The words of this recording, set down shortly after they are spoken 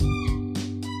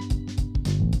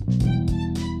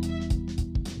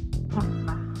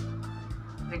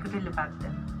দিলে বাদ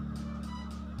দেন।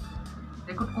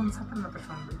 রেকর্ড কোন ছাত্র না তো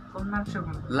শুনবে, কোন মানুষ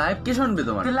শুনবে? লাইভ কে শুনবে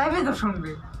তোমার? লাইভে তো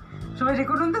শুনবে সবাই,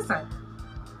 রেকর্ড শুনতে চায়,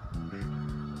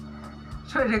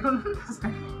 সবাই রেকর্ড শুনতে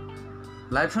চায়।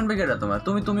 লাইভ শুনবে কেটা তোমার?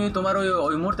 তুমি তুমি তোমার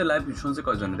ওই মুহূর্তে লাইভ শুনছে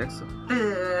কয়জন দেখছো?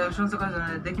 শুনছে কয়জন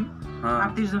দেখি?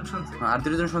 38 জন শুনছে।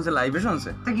 38 জন শুনছে, লাইভে শুনছে?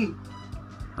 তা কি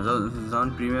যখন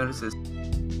প্রিমিয়ার